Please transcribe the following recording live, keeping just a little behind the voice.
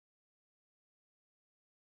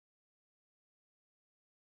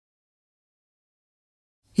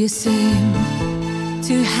You seem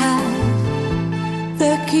to have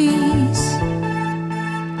the keys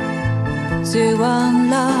to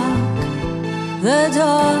unlock the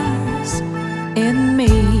doors in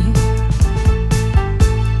me.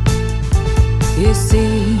 You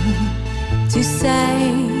seem to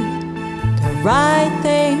say the right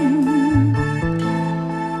thing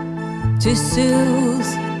to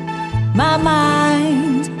soothe my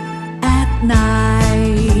mind at night.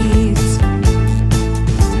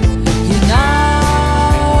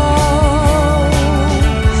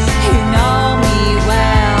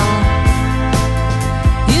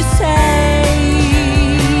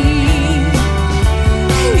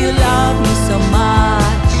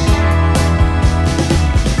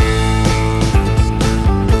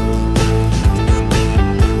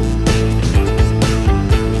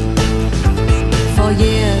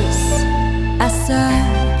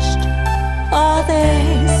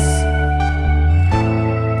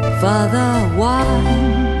 For the one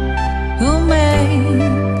who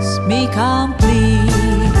makes me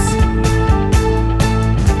complete,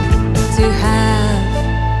 to have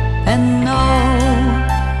and know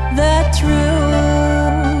the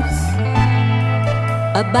truth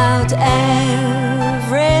about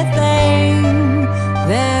everything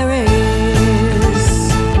there is.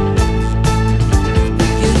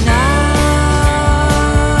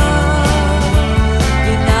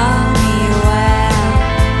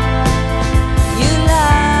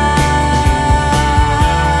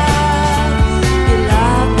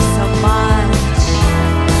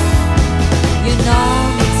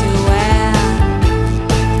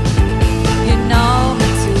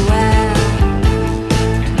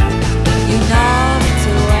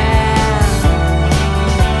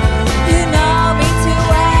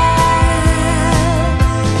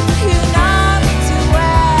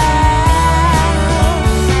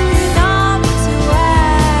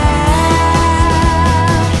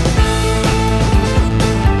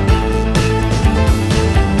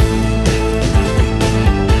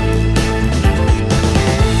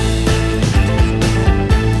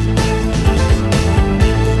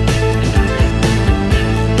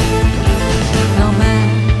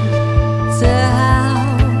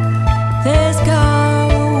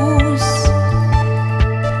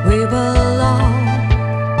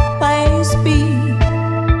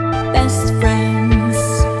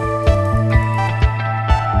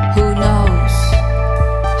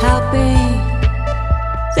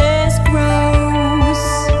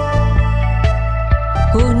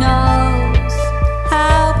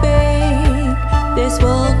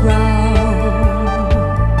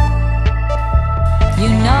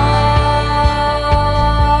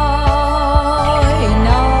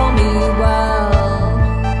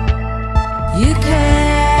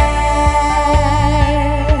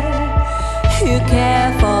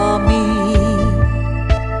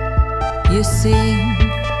 You seem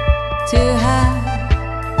to have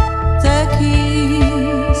the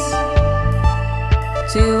keys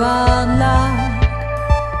to unlock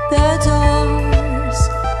the door.